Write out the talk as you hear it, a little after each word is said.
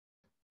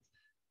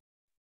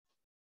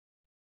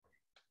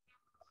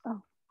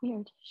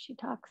Weird, she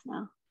talks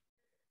now.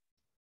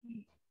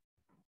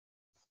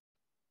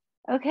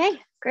 Okay,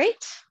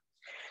 great.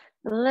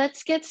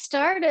 Let's get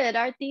started.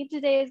 Our theme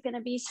today is going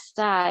to be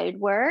side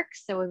work.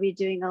 So we'll be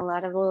doing a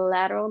lot of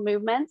lateral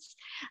movements.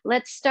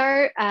 Let's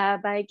start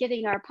by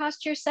getting our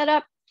posture set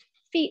up,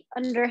 feet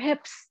under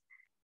hips,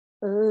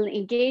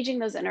 engaging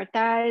those inner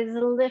thighs,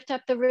 lift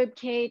up the rib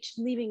cage,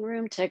 leaving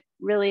room to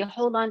really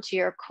hold on to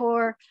your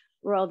core,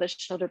 roll the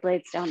shoulder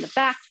blades down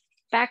the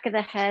back of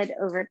the head,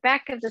 over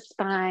back of the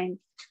spine.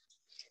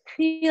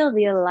 Feel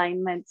the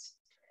alignment.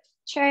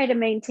 Try to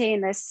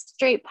maintain this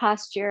straight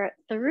posture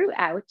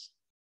throughout.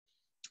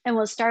 And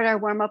we'll start our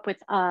warm up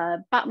with a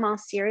Battement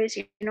series.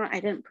 You know what? I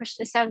didn't push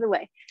this out of the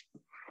way.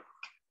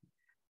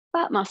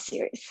 Battement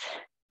series.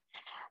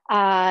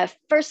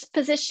 First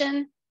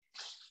position,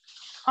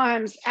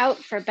 arms out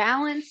for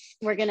balance.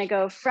 We're going to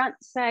go front,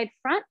 side,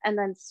 front, and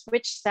then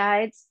switch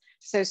sides.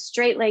 So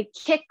straight leg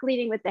kick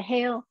leading with the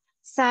heel,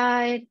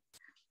 side,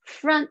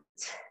 front,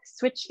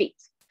 switch feet,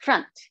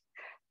 front,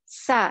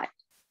 side,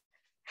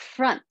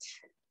 front,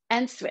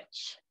 and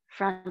switch,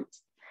 front,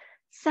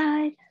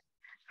 side,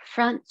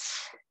 front,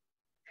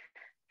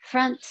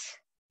 front,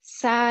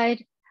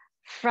 side,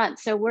 front.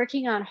 So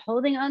working on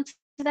holding on to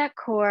that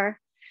core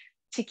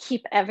to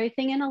keep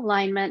everything in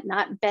alignment,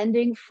 not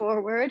bending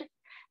forward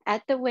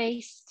at the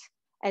waist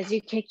as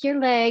you kick your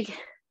leg.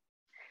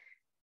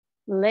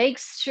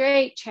 Legs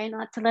straight, try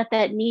not to let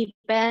that knee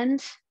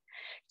bend.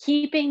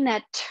 Keeping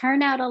that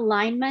turnout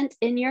alignment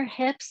in your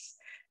hips.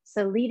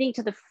 So leading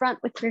to the front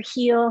with your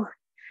heel,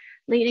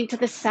 leading to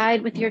the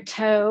side with your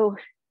toe.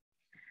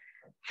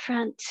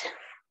 Front,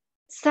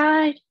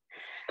 side,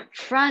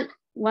 front.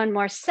 One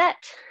more set.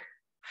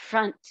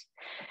 Front,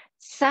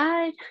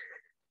 side,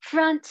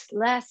 front.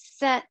 Last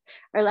set,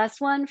 or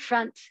last one.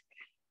 Front,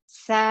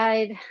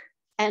 side,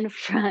 and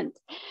front.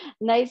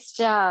 Nice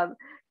job.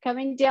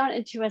 Coming down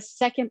into a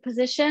second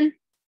position.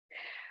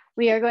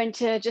 We are going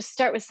to just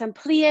start with some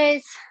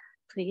pliés.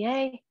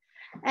 Plie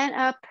and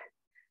up,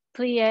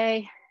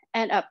 plie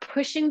and up.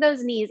 Pushing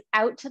those knees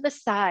out to the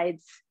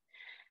sides.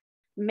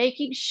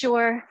 Making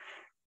sure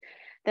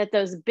that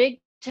those big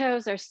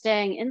toes are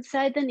staying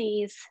inside the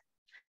knees.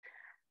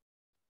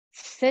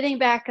 Sitting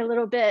back a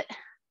little bit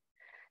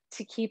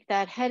to keep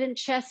that head and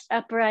chest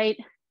upright.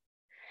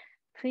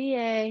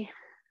 Plie,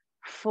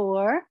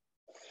 4,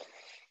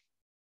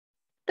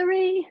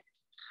 3,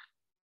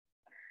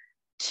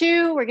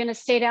 2. We're going to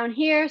stay down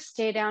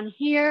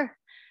here,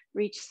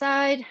 reach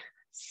side,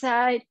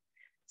 side,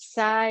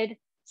 side,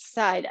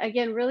 side.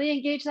 Again, really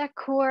engage that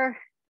core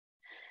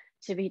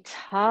to be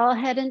tall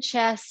head and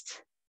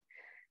chest.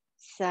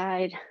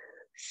 Side,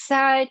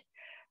 side,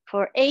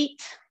 for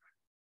 8,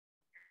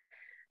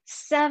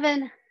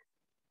 7,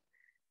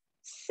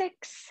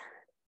 6,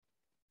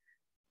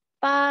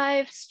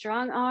 5,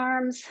 strong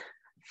arms,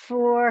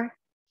 4,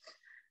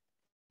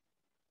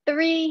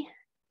 3,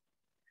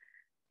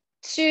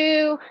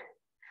 2,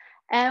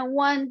 and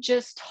 1.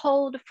 Just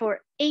hold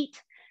for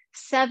 8,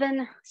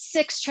 7,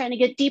 6, trying to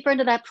get deeper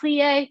into that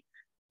plie.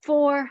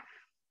 4,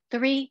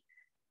 3,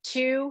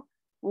 2,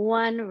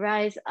 1,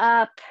 rise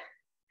up.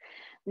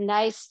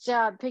 Nice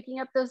job picking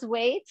up those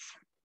weights.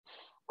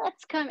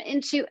 Let's come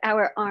into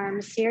our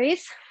arm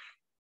series.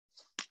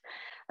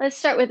 Let's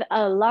start with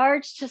a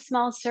large to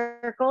small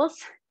circles.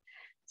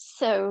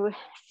 So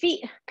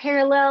feet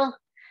parallel,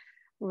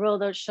 roll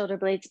those shoulder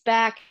blades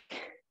back,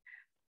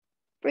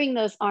 bring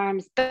those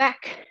arms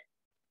back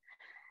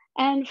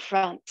and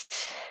front.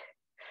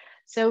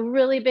 So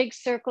really big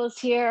circles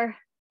here,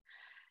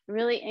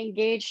 really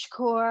engaged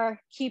core,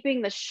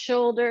 keeping the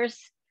shoulders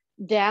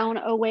down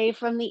away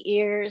from the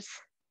ears.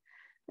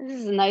 This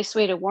is a nice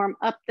way to warm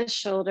up the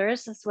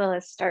shoulders as well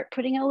as start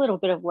putting a little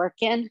bit of work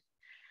in.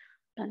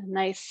 A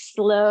nice,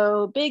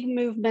 slow, big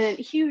movement,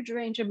 huge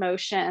range of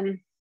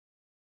motion.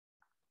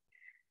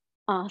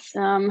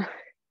 Awesome.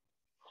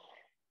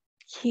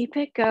 Keep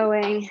it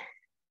going.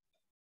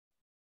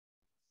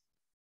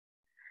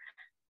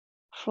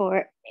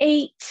 For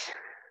 8,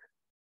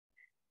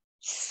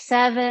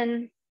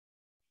 7,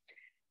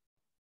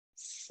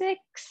 6,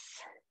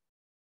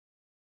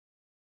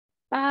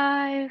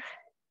 5,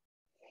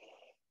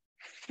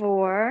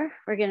 4.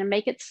 We're going to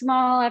make it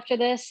small after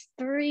this.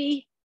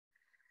 3,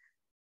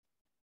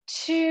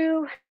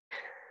 2,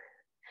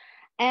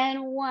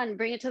 and 1.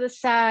 Bring it to the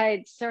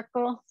side.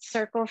 Circle,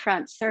 circle,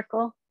 front,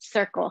 circle,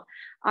 circle.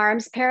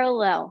 Arms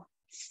parallel.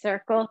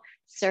 Circle,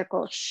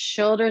 circle.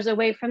 Shoulders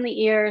away from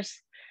the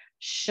ears.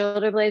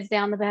 Shoulder blades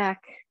down the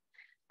back.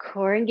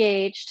 Core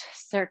engaged.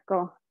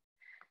 Circle,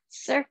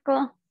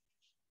 circle,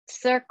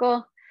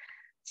 circle,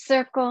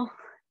 circle.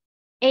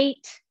 8,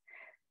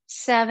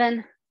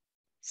 7,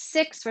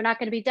 6. We're not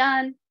going to be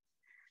done.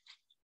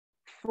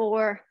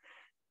 4,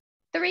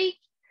 3,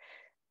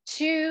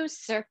 2.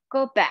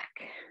 Circle back.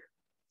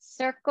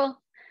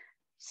 Circle,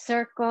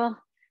 circle,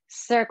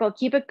 circle.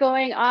 Keep it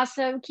going.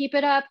 Awesome. Keep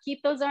it up.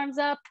 Keep those arms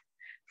up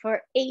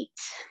for 8,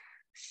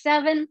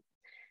 7,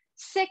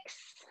 6,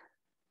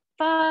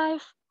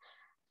 5,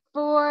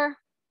 4,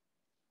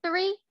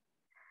 3,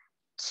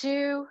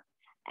 2,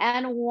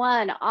 and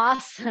 1.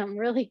 Awesome,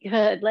 really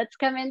good. Let's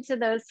come into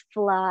those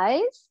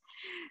flies.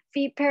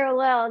 Feet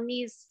parallel,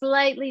 knees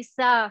slightly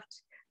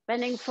soft,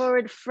 bending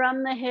forward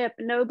from the hip.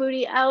 No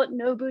booty out,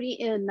 no booty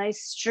in.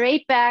 Nice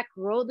straight back,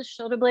 roll the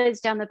shoulder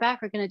blades down the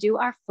back. We're gonna do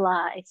our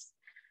flies.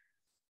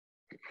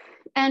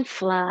 And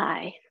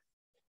fly.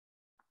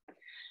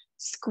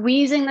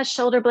 Squeezing the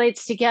shoulder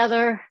blades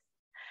together,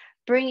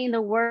 bringing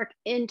the work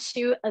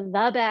into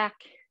the back.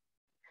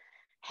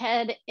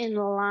 Head in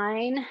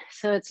line,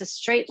 so it's a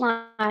straight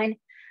line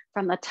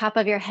from the top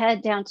of your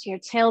head down to your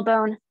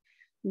tailbone,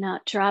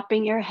 not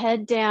dropping your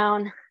head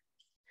down.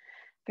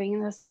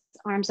 Bringing those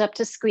arms up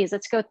to squeeze.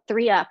 Let's go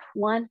 3 up.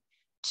 1,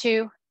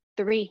 2,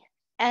 3,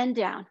 and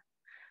down.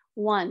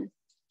 1,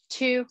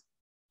 2,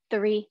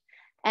 3,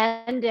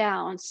 and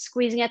down.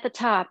 Squeezing at the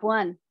top.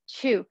 1,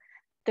 2,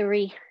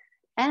 3,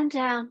 and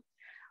down.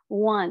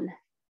 1,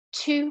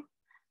 2,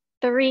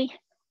 3,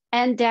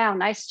 and down.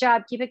 Nice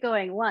job. Keep it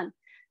going. 1,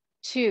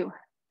 2,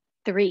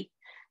 3,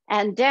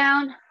 and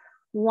down.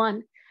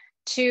 1,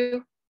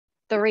 2,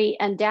 3,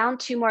 and down.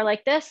 2 more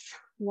like this.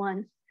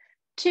 1,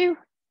 2,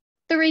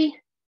 3,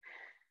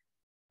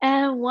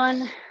 and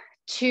 1,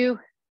 2,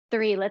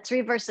 3. Let's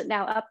reverse it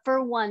now. Up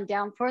for 1,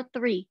 down for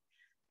 3,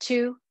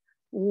 2,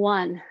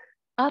 1.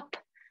 Up,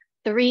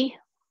 3,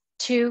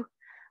 2,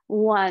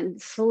 1.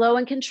 Slow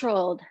and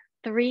controlled.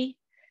 3,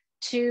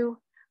 2,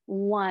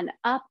 1.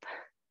 Up,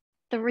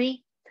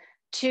 3,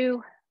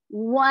 2,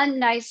 1.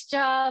 Nice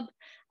job.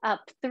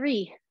 Up,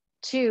 3,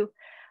 2,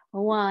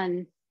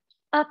 1.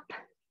 Up,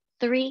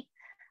 3,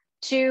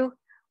 2,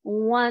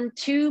 1.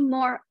 2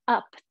 more.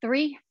 Up,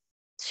 3,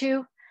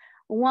 2,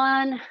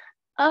 1.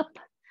 Up,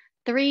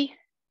 3,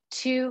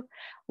 2,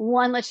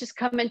 1. Let's just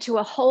come into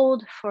a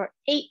hold for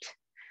 8,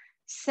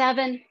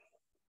 7,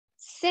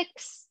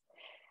 6,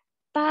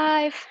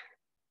 5,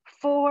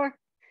 4,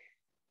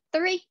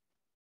 3,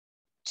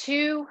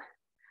 2,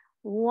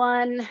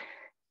 1.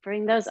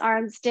 Bring those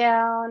arms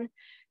down.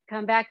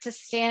 Come back to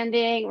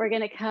standing. We're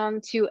going to come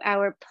to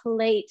our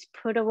plate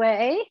put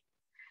away.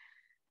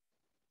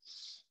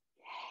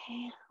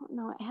 Okay, I don't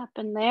know what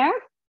happened there.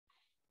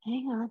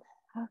 Hang on.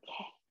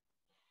 Okay.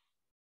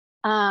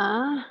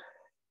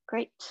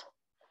 Great.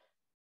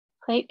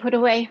 Plate put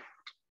away.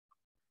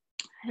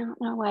 I don't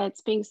know why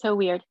it's being so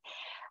weird.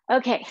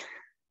 Okay.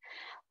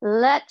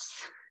 Let's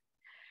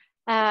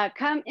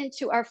come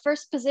into our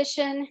first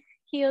position.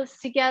 Heels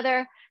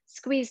together.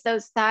 Squeeze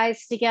those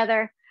thighs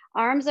together.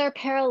 Arms are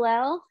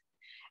parallel.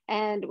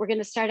 And we're going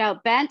to start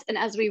out bent. And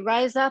as we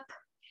rise up,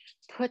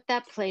 put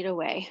that plate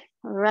away.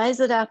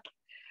 Rise it up.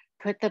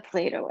 Put the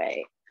plate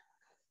away.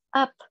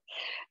 Up.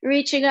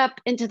 Reaching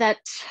up into that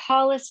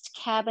tallest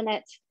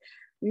cabinet.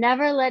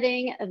 Never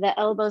letting the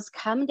elbows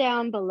come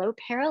down below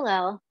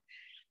parallel.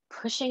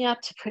 Pushing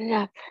up to put it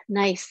up.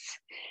 Nice.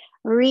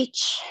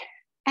 Reach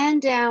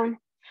and down.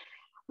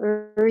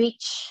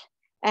 Reach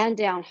and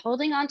down.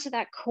 Holding on to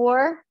that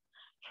core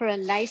for a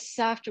nice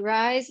soft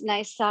rise,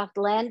 nice soft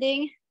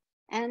landing,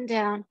 and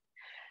down.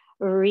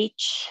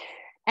 Reach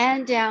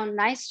and down.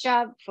 Nice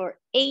job for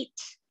 8,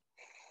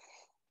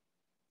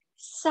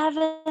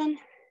 7,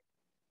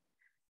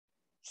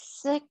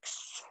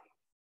 6,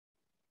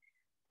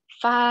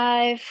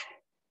 5,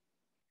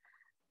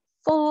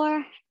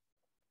 4,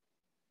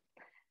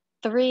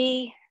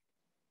 3,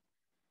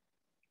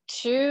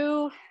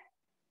 2,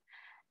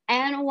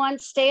 and 1.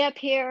 Stay up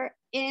here.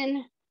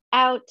 In,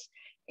 out,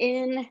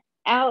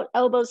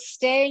 elbows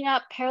staying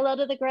up, parallel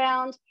to the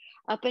ground,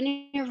 up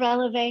in your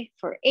releve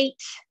for 8,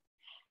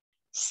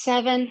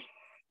 7,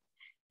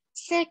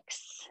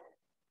 6,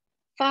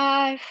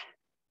 5,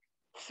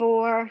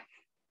 4,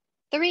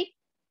 3,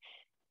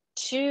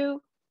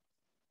 2,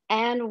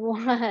 and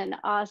 1.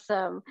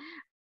 Awesome.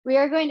 We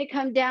are going to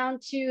come down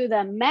to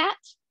the mat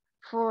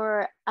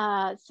for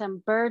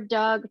some bird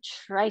dog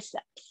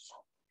triceps.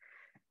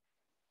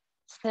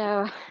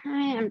 So I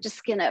am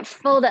just gonna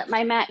fold up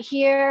my mat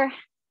here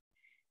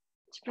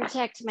to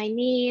protect my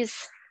knees.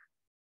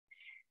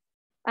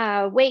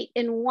 Weight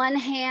in one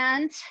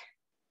hand,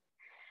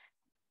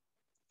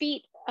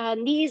 feet,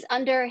 knees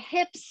under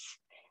hips,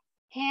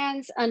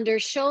 hands under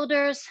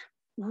shoulders.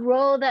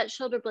 Roll that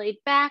shoulder blade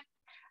back,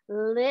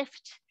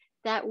 lift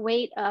that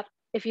weight up.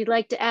 If you'd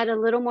like to add a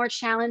little more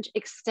challenge,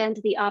 extend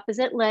the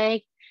opposite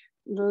leg,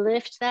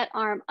 lift that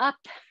arm up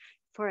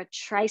for a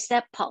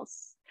tricep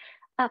pulse.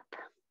 Up,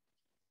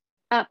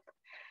 up,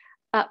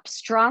 up.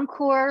 Strong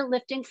core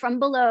lifting from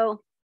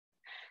below.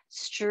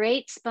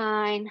 Straight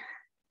spine.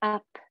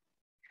 Up,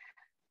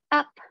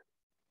 up,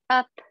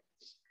 up,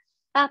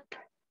 up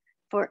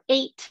for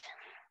 8,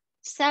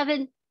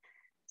 7,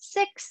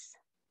 6,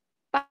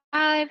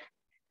 5,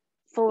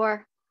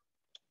 4,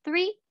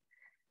 3,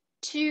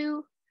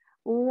 2,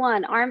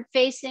 1. Arm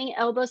facing,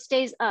 elbow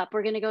stays up.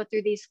 We're going to go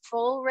through these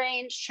full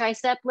range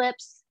tricep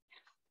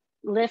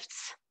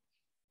lifts.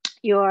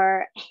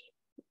 Your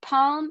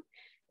palm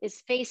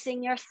is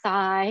facing your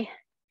thigh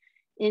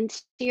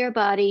into your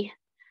body.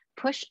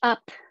 Push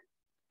up.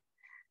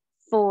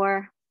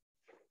 4,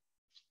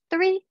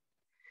 3,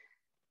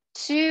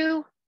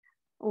 2,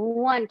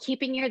 1.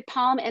 Keeping your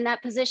palm in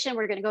that position.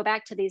 We're gonna go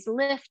back to these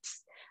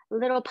lifts,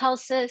 little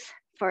pulses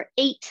for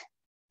 8,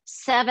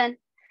 7,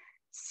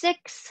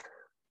 6,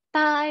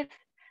 5,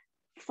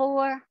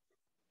 4,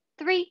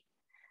 3,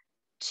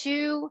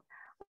 2,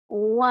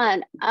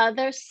 1.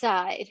 Other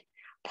side.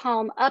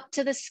 Palm up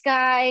to the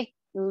sky,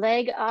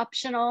 leg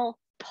optional,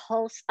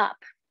 pulse up.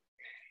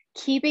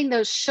 Keeping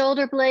those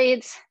shoulder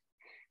blades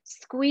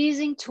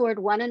squeezing toward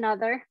one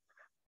another.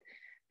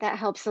 That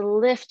helps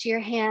lift your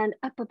hand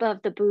up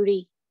above the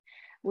booty,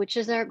 which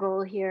is our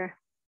goal here.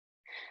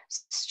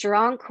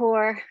 Strong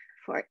core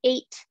for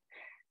 8,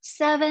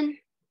 7,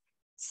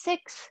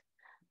 6,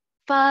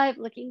 5,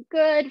 looking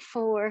good,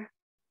 4,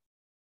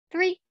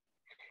 3,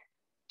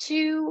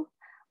 2,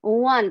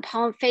 1.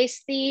 Palm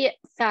face the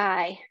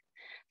thigh,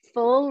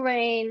 full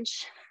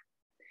range,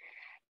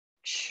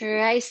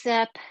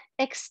 tricep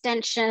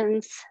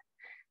extensions,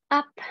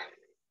 up,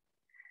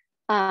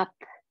 up,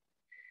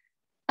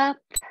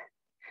 up,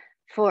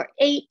 for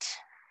 8,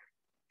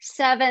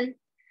 7,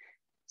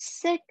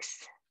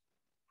 6,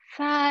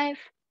 5,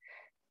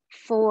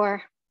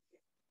 4,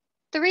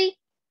 3,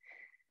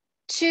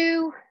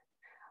 2,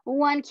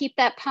 1. Keep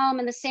that palm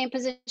in the same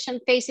position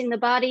facing the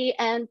body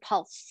and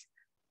pulse,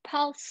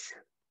 pulse,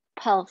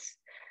 pulse,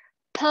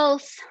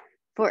 pulse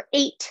for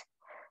 8,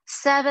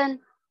 7,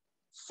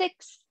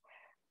 6,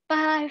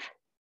 5,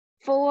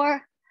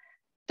 4,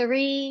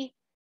 3,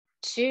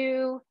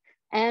 2,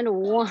 and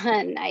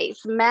 1.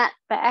 Nice. Mat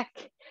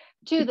back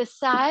to the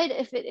side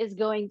if it is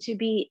going to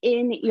be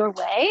in your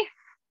way.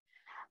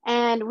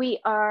 And we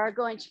are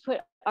going to put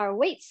our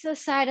weights to the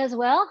side as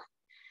well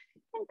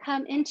and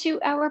come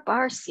into our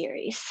bar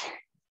series.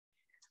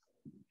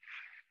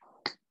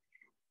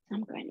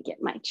 I'm going to get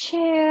my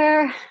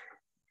chair.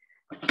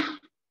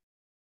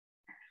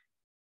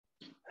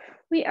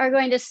 We are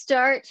going to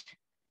start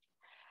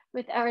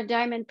with our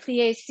diamond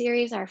plie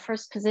series, our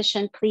first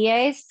position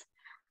plies.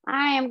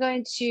 I am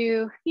going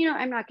to,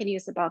 I'm not going to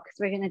use the ball because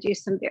we're going to do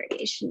some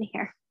variation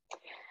here.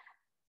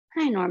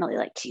 I normally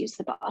like to use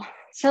the ball.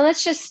 So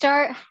let's just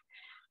start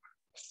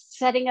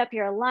setting up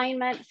your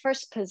alignment.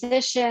 First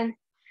position,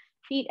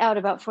 feet out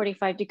about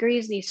 45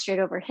 degrees, knees straight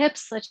over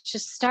hips. Let's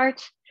just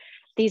start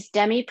these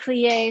demi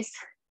plies.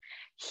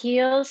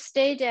 Heels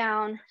stay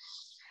down.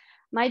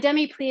 My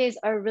demi plies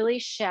are really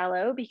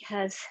shallow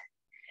because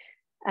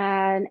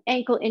an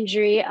ankle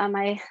injury on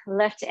my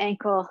left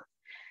ankle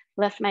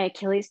left my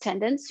Achilles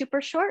tendon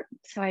super short.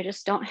 So I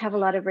just don't have a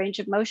lot of range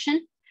of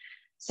motion.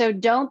 So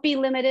don't be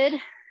limited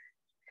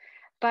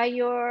by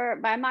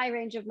my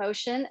range of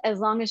motion, as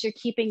long as you're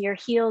keeping your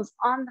heels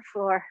on the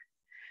floor.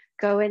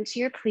 Go into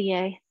your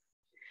plie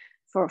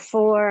for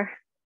 4,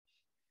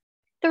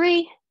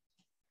 3,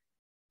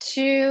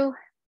 2,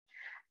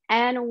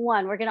 and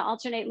 1. We're gonna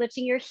alternate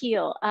lifting your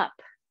heel up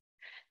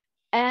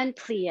and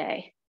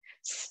plie,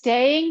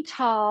 staying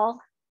tall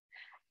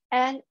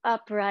and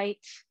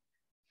upright.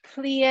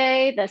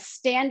 Plie, the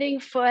standing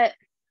foot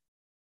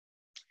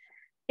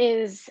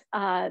is,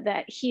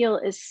 that heel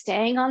is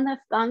staying on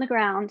the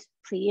ground.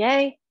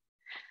 Plie,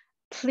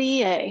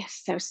 plie.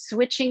 So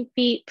switching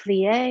feet,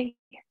 plie,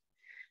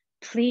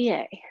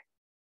 plie,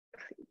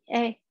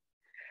 plie,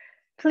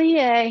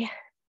 plie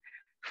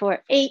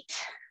for 8,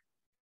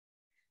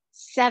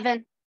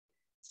 7,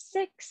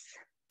 6,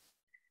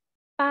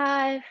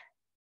 5,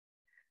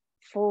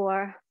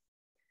 4,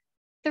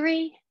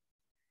 3,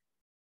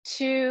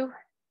 2,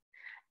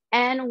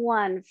 and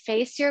 1.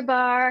 Face your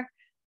bar,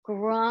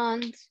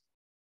 grand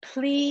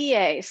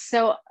plie.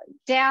 So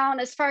down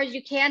as far as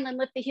you can, then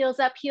lift the heels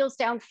up, heels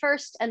down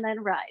first, and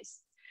then rise.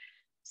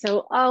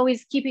 So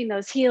always keeping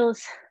those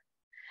heels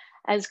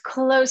as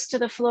close to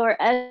the floor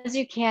as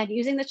you can,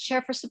 using the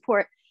chair for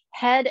support,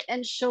 head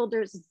and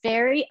shoulders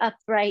very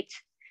upright,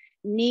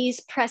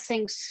 knees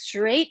pressing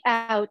straight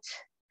out,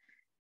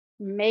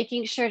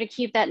 making sure to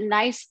keep that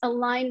nice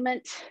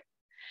alignment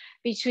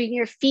between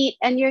your feet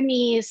and your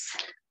knees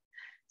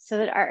so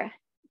that our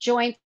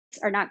joints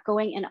are not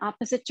going in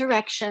opposite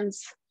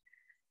directions.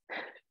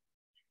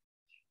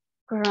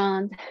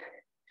 Grand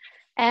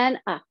and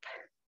up,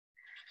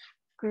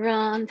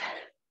 grand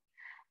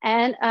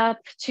and up.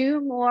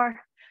 2 more,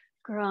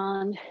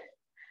 grand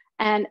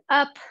and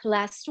up.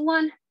 Last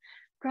one,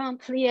 grand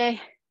plie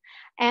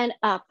and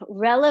up.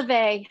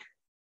 Releve,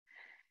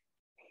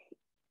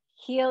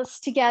 heels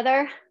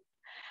together.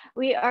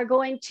 We are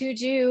going to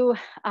do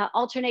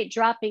alternate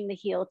dropping the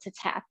heel to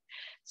tap.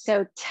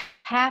 So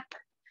tap,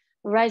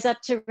 rise up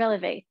to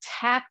releve,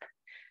 tap,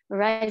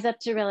 rise up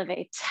to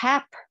releve,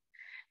 tap,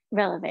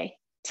 releve,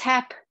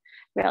 tap,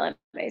 releve.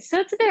 So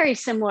it's very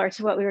similar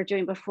to what we were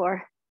doing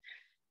before,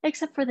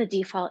 except for the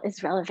default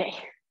is releve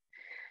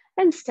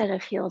instead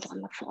of heels on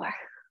the floor.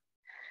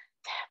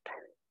 Tap,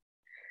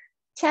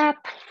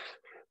 tap,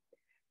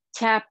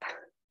 tap,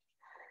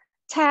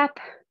 tap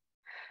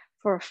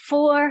for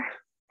 4,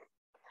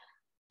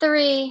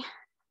 3,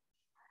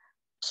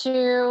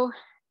 2,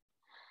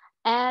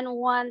 and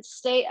 1.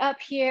 Stay up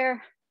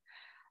here.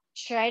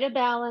 Try to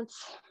balance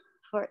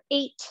for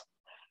 8,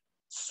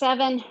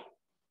 7,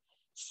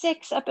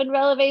 6, up and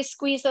releve,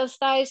 squeeze those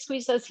thighs,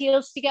 squeeze those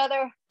heels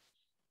together.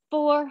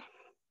 4,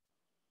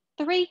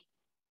 3,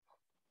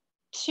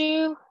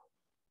 2,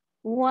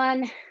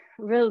 1,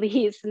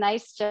 release.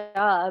 Nice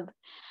job.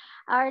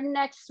 Our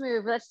next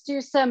move, let's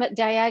do some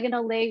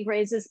diagonal leg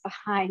raises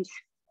behind.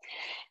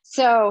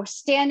 So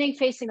standing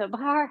facing the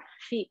bar,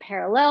 feet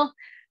parallel,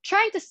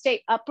 trying to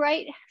stay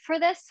upright for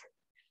this,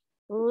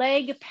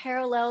 leg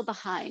parallel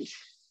behind.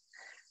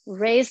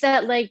 Raise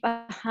that leg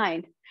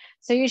behind.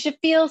 So you should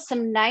feel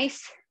some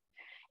nice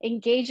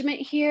engagement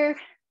here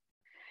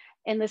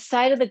in the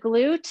side of the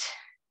glute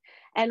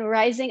and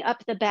rising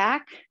up the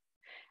back.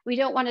 We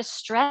don't want to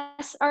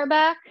stress our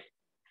back.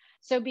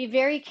 So be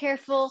very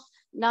careful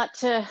not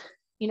to,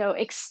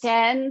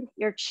 extend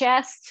your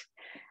chest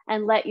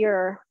and let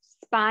your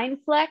spine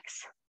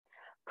flex.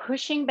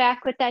 Pushing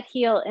back with that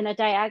heel in a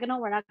diagonal.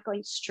 We're not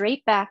going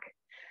straight back.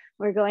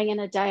 We're going in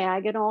a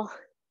diagonal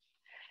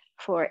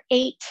for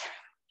 8,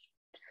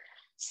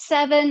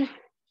 7,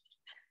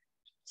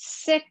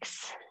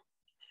 6,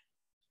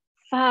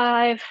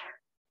 5,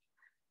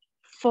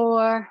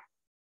 4,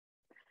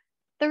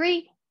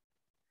 3,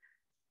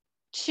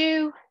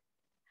 2,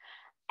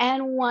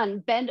 and 1.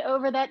 Bend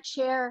over that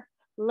chair,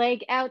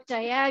 leg out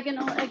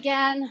diagonal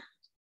again.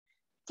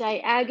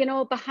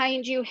 Diagonal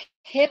behind you,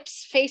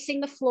 hips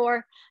facing the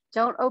floor.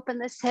 Don't open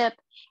this hip,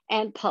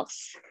 and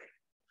pulse.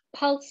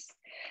 Pulse,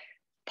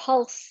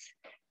 pulse,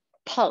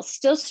 pulse.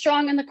 Still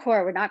strong in the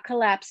core. We're not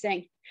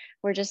collapsing.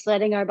 We're just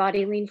letting our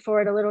body lean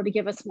forward a little to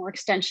give us more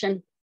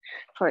extension.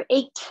 For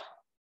 8,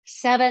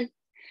 7,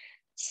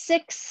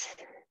 6,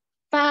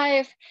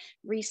 5.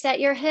 Reset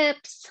your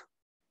hips.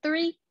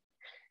 3,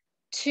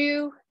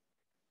 2,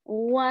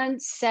 1.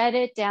 Set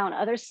it down.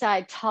 Other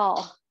side,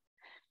 tall.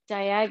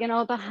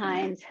 Diagonal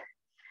behind.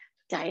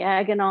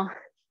 Diagonal,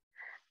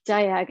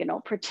 diagonal.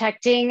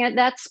 Protecting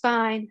that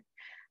spine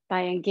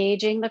by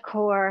engaging the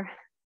core.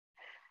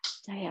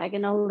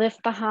 Diagonal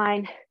lift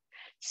behind.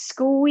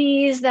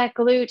 Squeeze that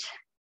glute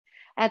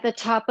at the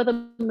top of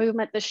the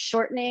movement. The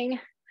shortening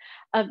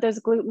of those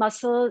glute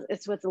muscles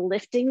is what's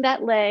lifting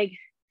that leg.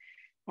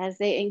 As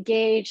they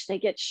engage, they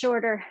get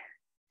shorter.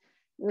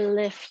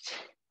 Lift,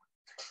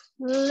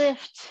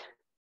 lift.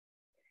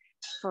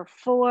 For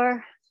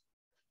 4,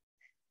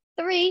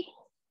 3,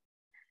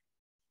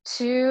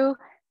 2,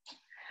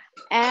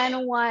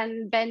 and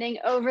 1. Bending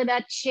over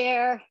that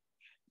chair.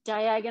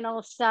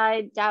 Diagonal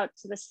side out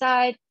to the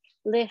side.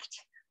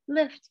 Lift,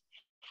 lift,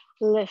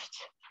 lift,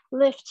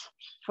 lift.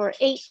 For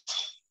 8,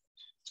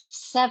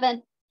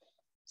 7,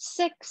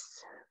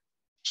 6,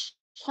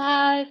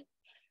 5,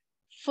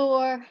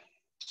 4,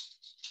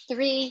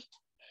 3,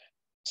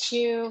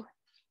 2,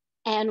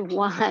 and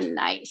 1.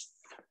 Nice.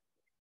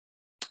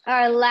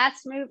 Our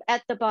last move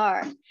at the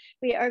bar.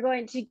 We are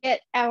going to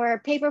get our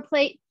paper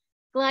plate,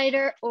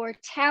 glider, or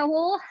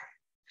towel,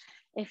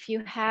 if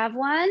you have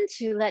one,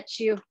 to let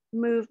you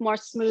move more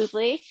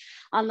smoothly.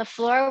 On the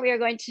floor, we are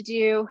going to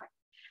do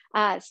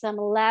some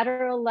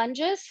lateral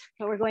lunges,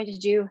 but we're going to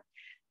do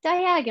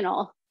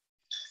diagonal.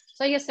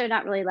 So I guess they're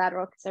not really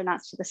lateral because they're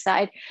not to the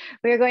side.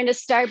 We are going to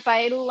start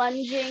by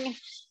lunging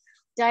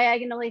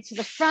diagonally to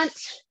the front,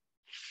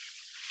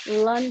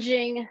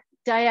 lunging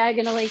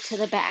diagonally to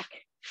the back.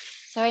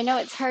 So I know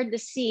it's hard to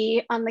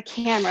see on the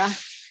camera,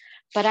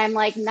 but I'm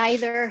like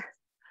neither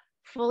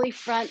fully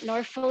front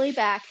nor fully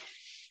back.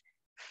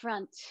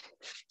 Front.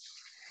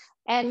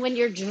 And when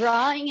you're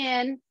drawing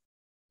in,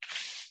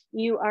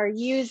 you are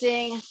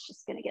using,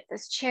 just gonna get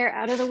this chair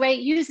out of the way,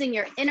 using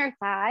your inner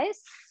thighs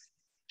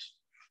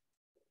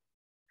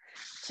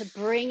to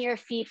bring your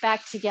feet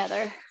back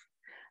together.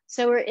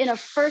 So we're in a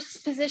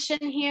first position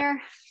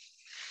here.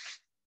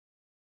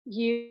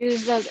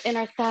 Use those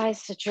inner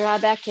thighs to draw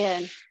back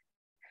in.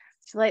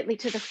 Slightly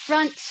to the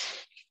front,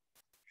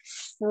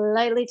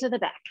 slightly to the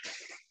back.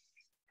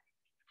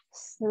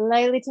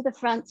 Slightly to the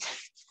front.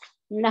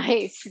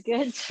 Nice,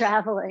 good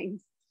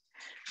traveling.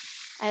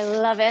 I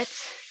love it.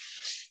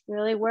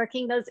 Really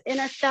working those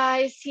inner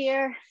thighs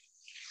here.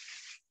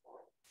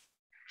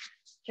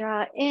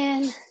 Draw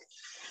in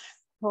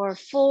for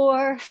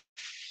 4,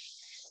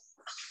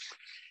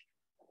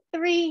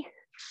 3,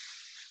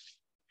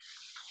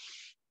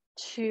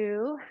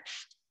 2,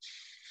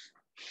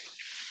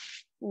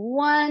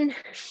 1.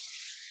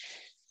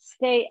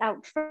 Stay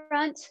out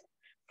front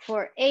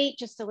for 8,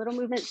 just a little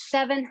movement.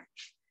 7,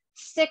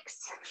 6,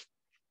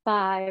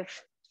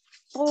 5,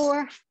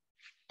 4,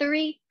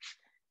 3,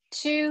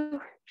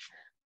 2,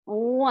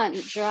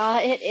 1. Draw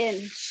it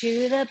in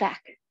to the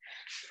back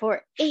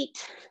for 8,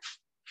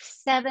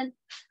 7,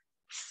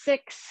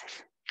 6,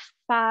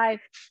 5,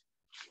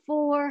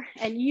 4,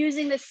 and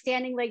using the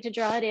standing leg to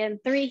draw it in.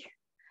 3,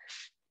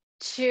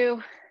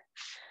 2,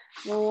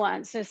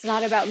 1. So it's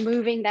not about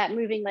moving that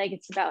moving leg,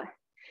 it's about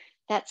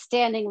that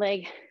standing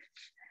leg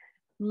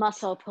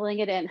muscle, pulling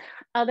it in.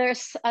 Other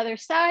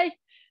side,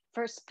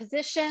 first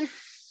position,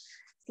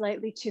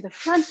 slightly to the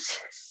front,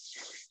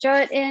 draw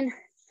it in,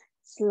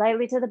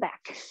 slightly to the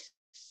back,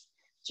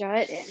 draw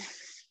it in.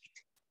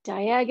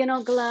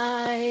 Diagonal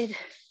glide,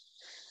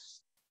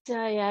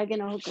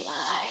 diagonal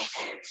glide.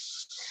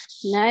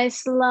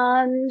 Nice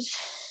lunge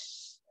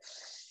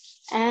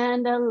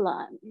and a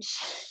lunge.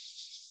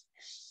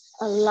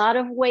 A lot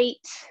of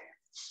weight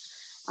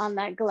on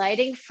that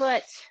gliding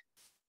foot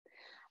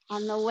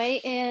on the way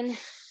in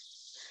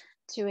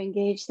to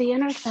engage the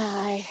inner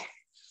thigh.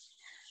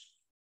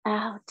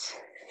 Out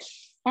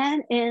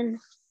and in,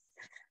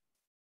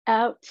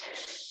 out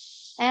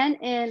and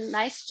in.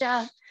 Nice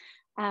job.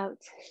 Out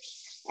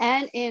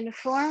and in.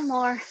 4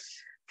 more.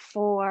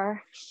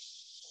 4,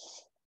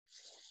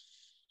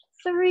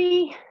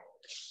 3,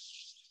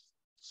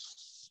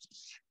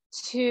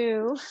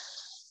 2.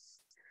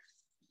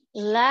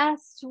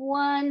 Last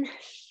one.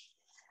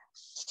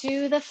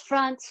 To the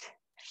front.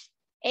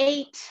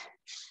 8,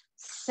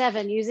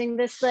 7. Using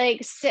this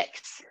leg.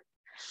 6,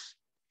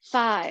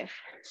 5,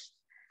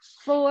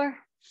 4,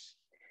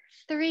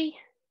 3,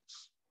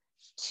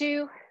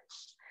 2,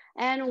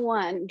 and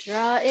 1.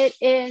 Draw it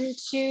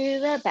into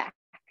the back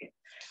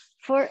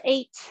for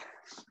 8,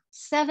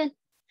 7,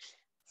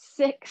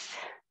 6,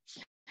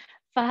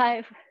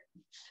 5,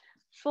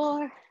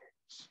 4,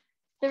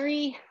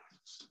 3,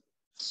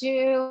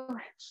 2,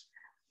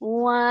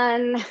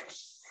 1.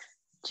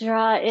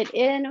 Draw it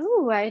in.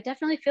 Ooh, I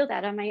definitely feel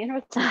that on my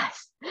inner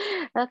thighs.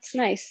 That's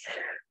nice.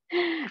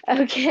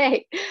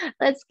 Okay,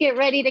 let's get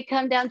ready to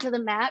come down to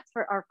the mat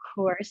for our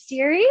core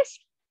series.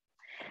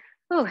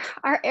 Oh,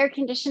 our air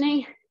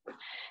conditioning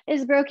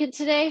is broken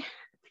today,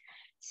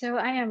 so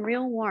I am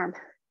real warm.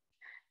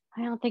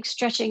 I don't think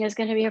stretching is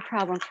going to be a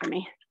problem for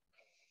me.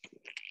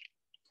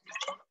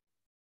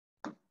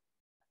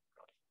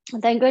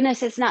 Thank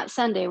goodness it's not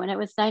Sunday when it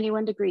was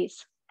 91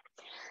 degrees.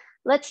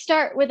 Let's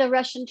start with a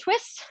Russian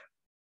twist.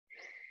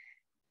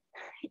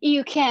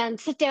 You can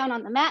sit down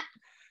on the mat,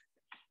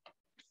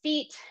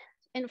 feet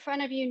in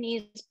front of you,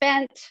 knees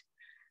bent,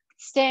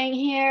 staying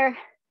here,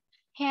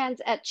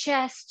 hands at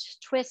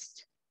chest,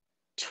 twist,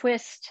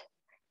 twist,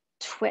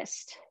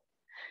 twist.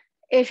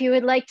 If you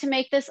would like to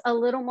make this a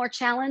little more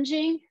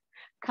challenging,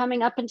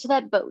 coming up into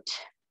that boat,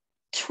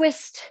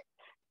 twist,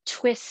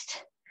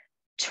 twist,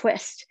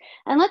 twist.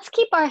 And let's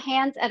keep our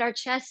hands at our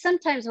chest.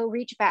 Sometimes we'll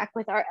reach back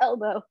with our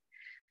elbow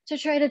to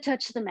try to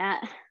touch the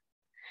mat.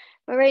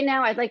 But right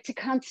now I'd like to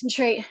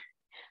concentrate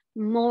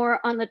more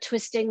on the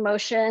twisting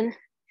motion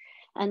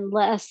and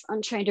less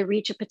on trying to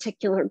reach a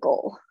particular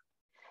goal.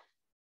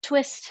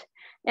 Twist.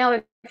 Now,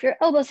 if your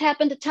elbows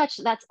happen to touch,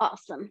 that's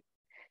awesome.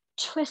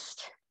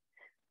 Twist,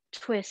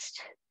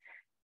 twist,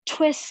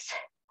 twist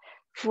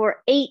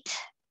for 8,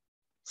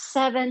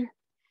 7,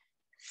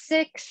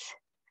 6,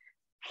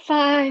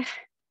 5,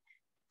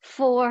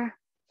 4,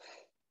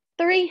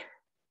 3,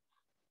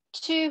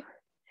 2,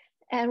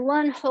 and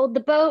 1. Hold the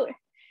boat.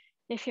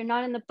 If you're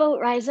not in the boat,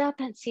 rise up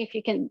and see if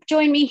you can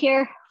join me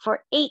here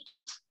for 8,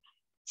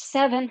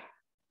 7,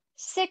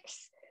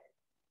 6,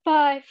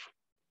 5,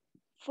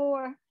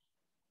 4,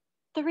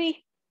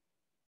 3,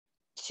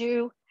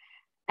 2,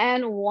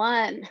 and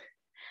 1.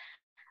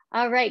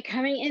 All right,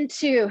 coming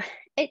into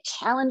a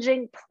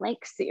challenging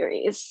plank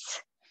series.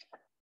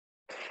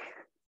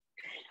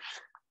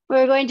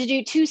 We're going to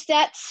do 2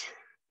 sets.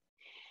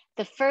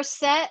 The first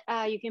set,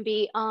 you can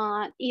be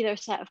on either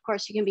set, of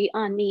course, you can be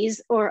on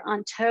knees or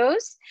on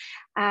toes.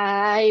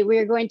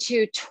 We're going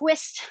to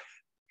twist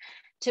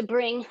to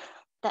bring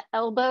the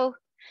elbow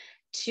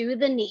to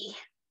the knee.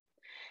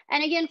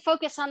 And again,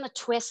 focus on the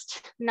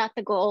twist, not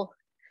the goal.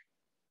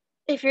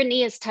 If your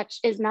knee is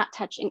not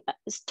touching,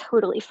 is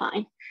totally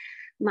fine.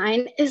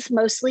 Mine is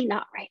mostly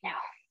not right now.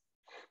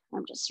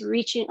 I'm just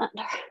reaching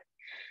under.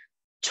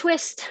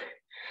 Twist,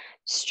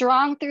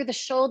 strong through the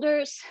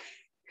shoulders,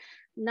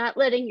 not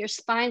letting your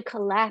spine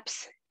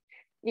collapse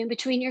in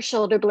between your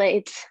shoulder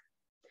blades,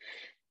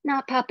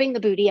 not popping the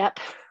booty up.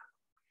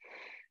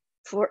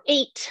 For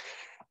 8,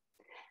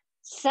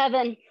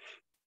 7,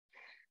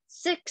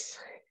 6,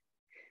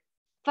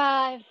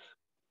 5,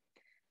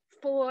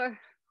 4,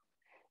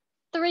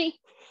 3,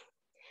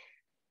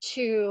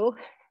 2,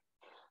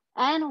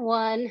 and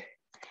 1.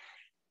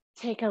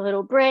 Take a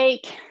little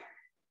break.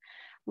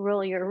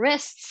 Roll your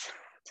wrists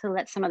to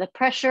let some of the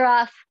pressure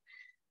off.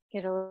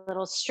 Get a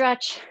little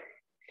stretch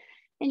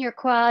in your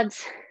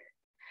quads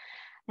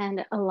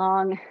and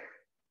along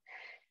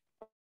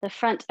the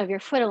front of your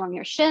foot, along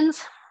your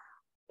shins.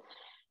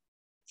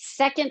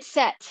 Second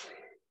set,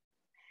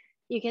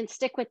 you can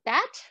stick with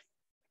that,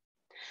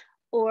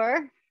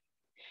 or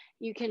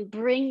you can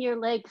bring your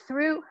leg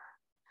through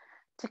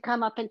to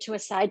come up into a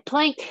side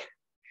plank.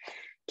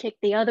 Kick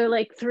the other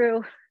leg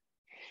through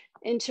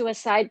into a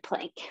side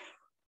plank.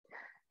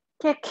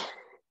 Kick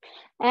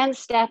and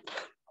step,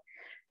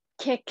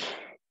 kick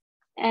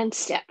and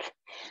step.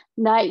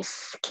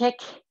 Nice, kick,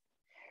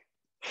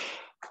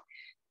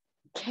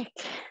 kick.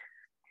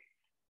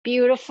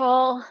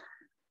 Beautiful,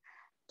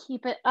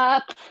 keep it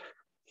up.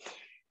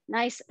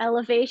 Nice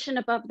elevation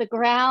above the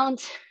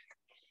ground.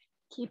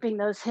 Keeping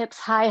those hips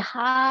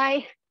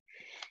high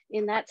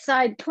in that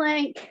side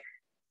plank.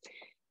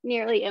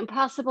 Nearly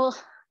impossible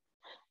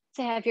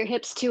to have your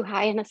hips too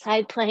high in a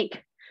side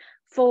plank.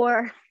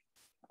 4,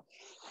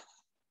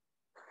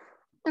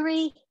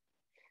 3,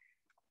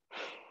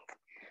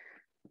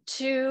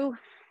 2,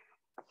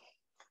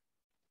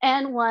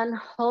 and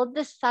 1. Hold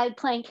this side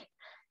plank.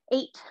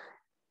 8,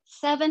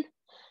 7,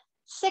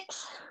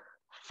 6,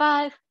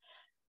 5,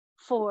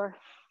 4,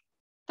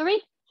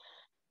 3,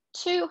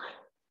 2,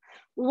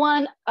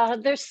 1.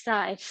 Other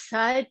side.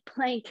 Side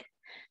plank.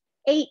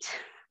 8,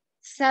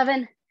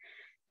 7,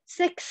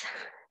 6,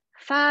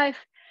 5,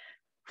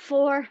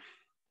 4,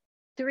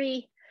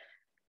 3,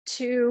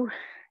 2,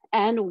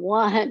 and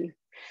 1.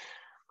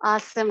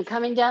 Awesome.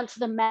 Coming down to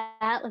the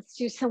mat. Let's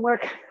do some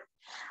work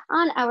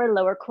on our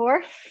lower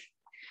core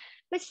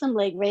with some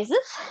leg raises.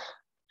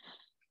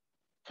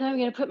 So I'm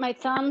going to put my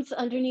thumbs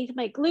underneath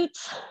my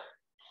glutes.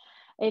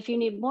 If you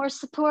need more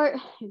support,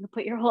 you can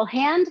put your whole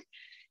hand.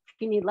 If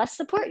you need less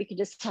support, you can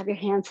just have your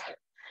hands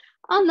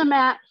on the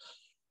mat.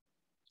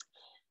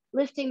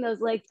 Lifting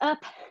those legs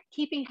up,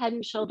 keeping head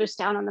and shoulders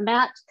down on the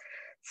mat.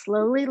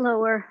 Slowly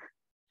lower,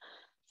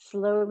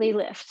 slowly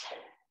lift.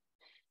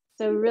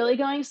 So really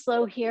going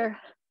slow here,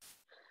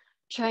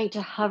 trying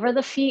to hover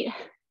the feet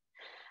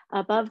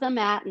above the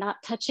mat, not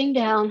touching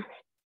down,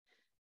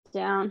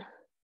 down,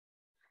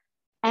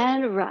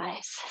 and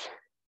rise.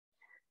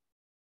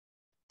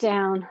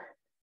 Down,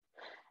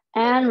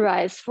 and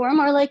rise. 4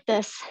 more like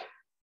this.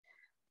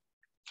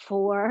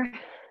 4,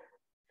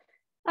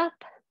 up,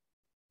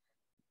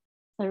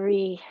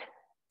 3,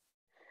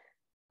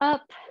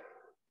 up,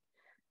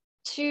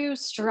 2,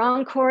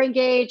 strong core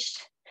engaged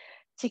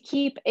to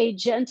keep a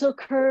gentle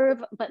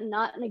curve, but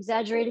not an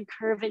exaggerated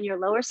curve in your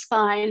lower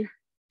spine.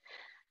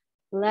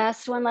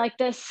 Last one like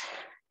this,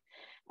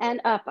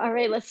 and up. All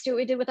right, let's do what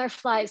we did with our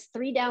flies.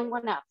 3 down,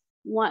 1 up.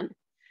 1,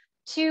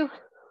 2,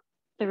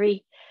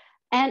 3,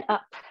 and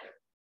up.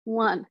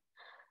 1,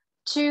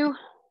 2,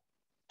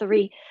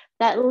 3.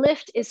 That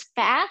lift is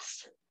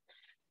fast,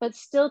 but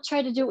still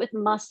try to do it with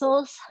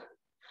muscles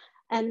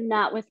and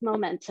not with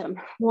momentum.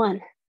 1,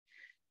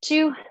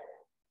 2,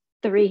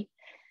 3,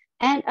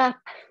 and up.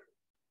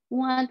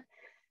 1,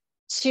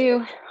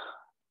 2,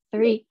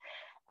 3,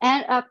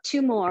 and up.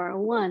 2 more.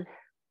 1,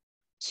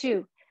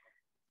 2,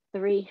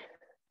 3,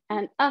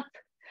 and up.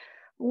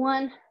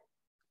 1,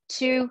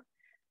 2,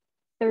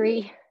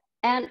 3,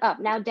 and up.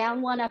 Now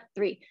down, 1, up,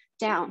 3,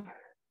 down.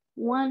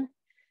 1,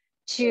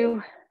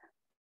 2,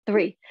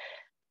 3,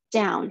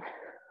 down.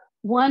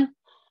 1,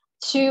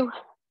 2,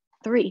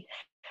 3.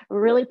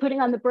 Really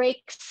putting on the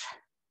brakes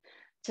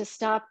to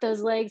stop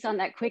those legs on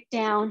that quick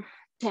down,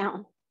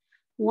 down.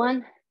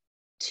 1,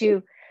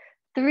 2,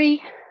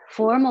 3,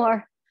 4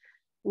 more.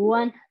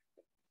 1,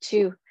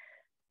 2,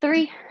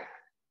 3,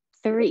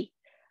 3.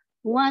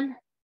 1,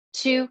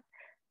 2,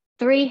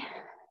 3,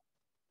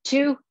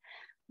 2,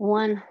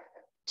 1,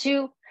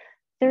 2,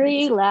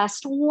 3.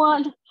 Last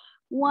 1,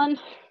 1,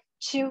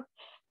 2,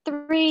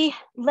 3.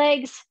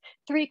 Legs,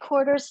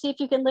 3/4. See if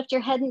you can lift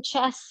your head and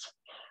chest.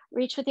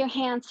 Reach with your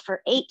hands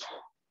for 8,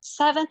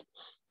 7,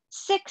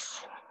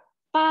 6,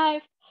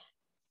 5,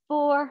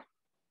 4,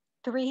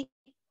 3,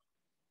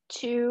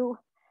 2,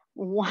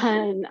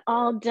 1.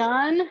 All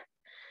done.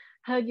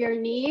 Hug your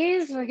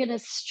knees. We're gonna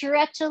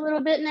stretch a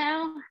little bit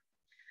now.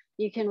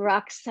 You can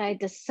rock side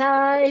to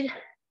side.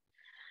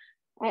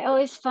 I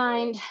always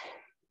find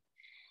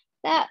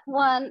that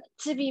one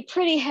to be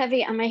pretty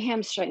heavy on my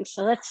hamstrings.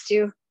 So let's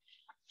do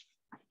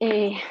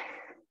a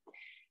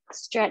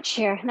stretch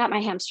here. Not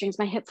my hamstrings,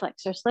 my hip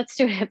flexors. Let's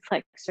do a hip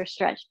flexor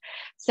stretch.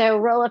 So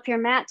roll up your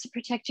mat to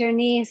protect your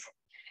knees.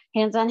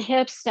 Hands on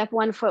hips, step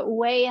 1 foot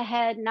way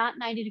ahead, not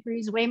 90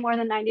 degrees, way more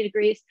than 90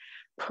 degrees.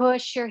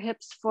 Push your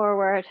hips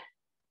forward.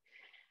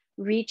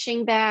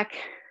 Reaching back.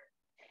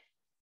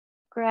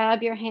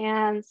 Grab your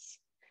hands.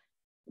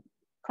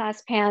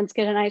 Clasp hands,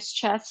 get a nice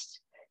chest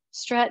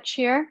stretch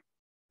here.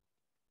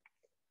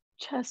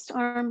 Chest,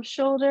 arm,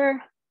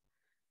 shoulder.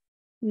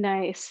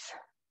 Nice.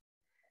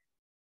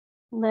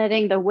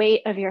 Letting the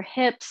weight of your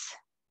hips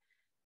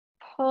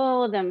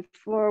pull them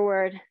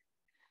forward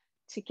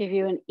to give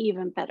you an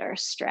even better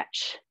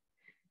stretch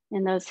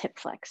in those hip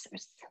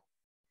flexors.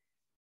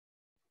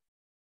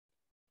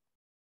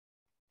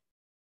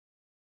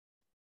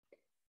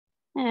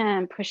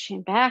 And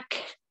pushing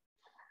back.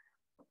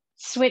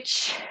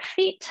 Switch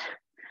feet.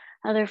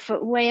 Other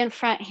foot way in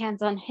front,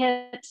 hands on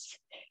hips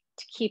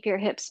to keep your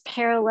hips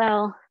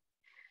parallel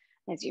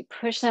as you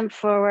push them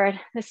forward.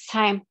 This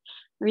time,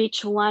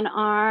 reach one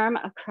arm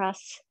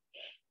across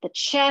the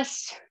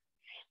chest,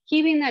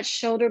 keeping that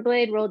shoulder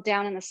blade rolled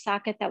down in the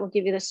socket. That will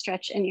give you the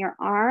stretch in your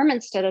arm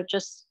instead of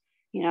just,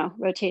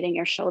 rotating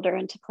your shoulder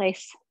into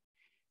place.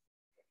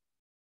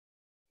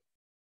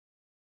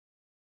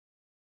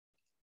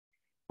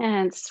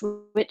 And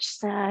switch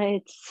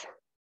sides.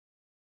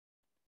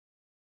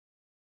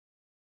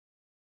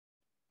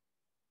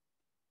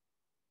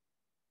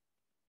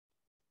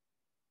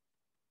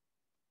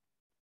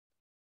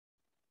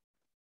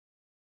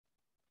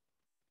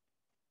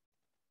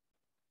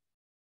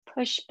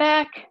 Push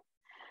back,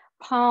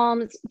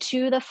 palms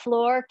to the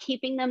floor,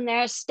 keeping them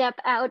there. Step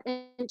out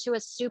into a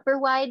super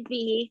wide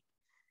V.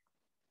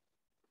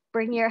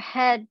 Bring your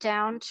head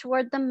down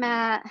toward the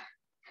mat,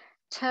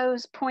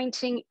 toes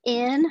pointing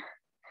in,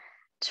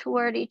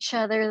 toward each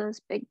other,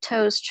 those big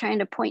toes trying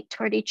to point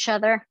toward each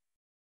other.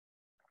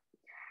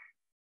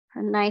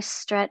 A nice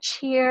stretch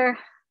here.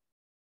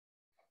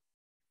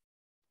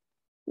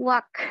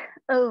 Walk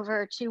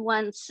over to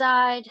one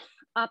side,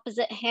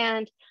 opposite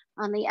hand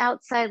on the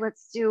outside.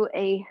 Let's do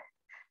a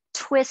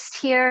twist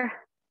here.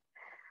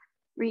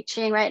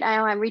 Reaching right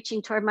now, I'm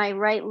reaching toward my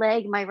right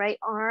leg. My right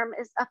arm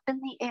is up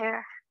in the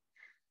air,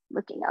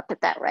 looking up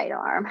at that right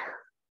arm.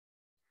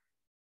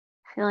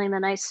 Feeling the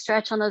nice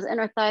stretch on those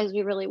inner thighs.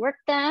 We really work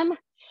them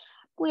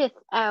with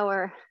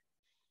our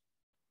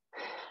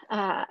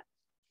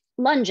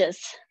lunges.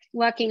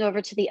 Walking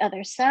over to the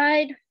other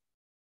side.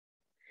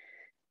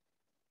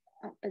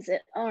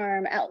 Opposite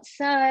arm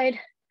outside.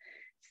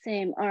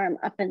 Same arm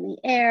up in the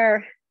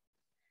air.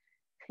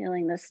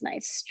 Feeling this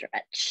nice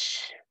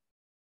stretch.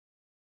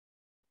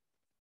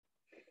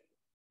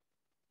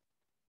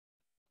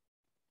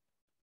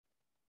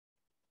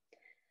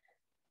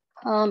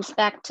 Palms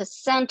back to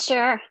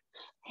center.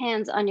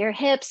 Hands on your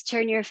hips.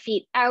 Turn your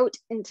feet out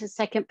into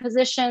second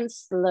position.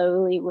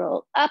 Slowly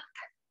roll up.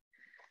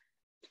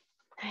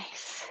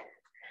 Nice.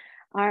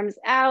 Arms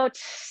out.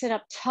 Sit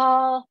up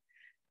tall.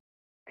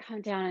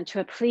 Come down into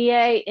a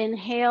plie.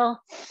 Inhale.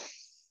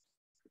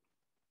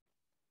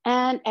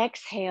 And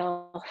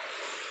exhale.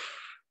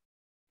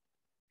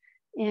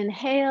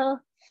 Inhale.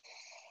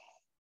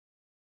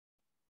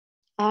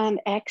 And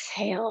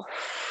exhale.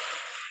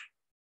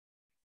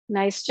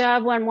 Nice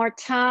job. One more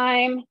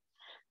time.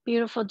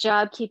 Beautiful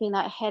job keeping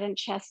that head and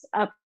chest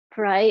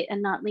upright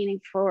and not leaning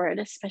forward,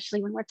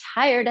 especially when we're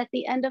tired at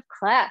the end of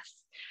class.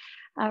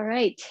 All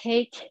right,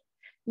 take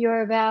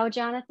your bow,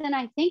 Jonathan.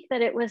 I think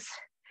that it was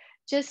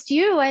just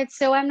you.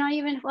 So I'm not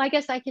even, well, I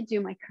guess I could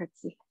do my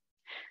curtsy.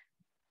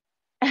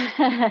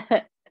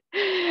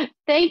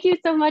 Thank you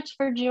so much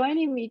for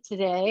joining me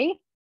today.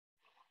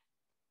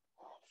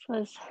 This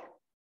was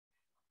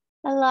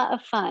a lot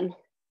of fun.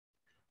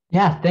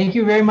 Yeah, thank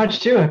you very much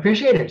too. I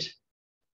appreciate it.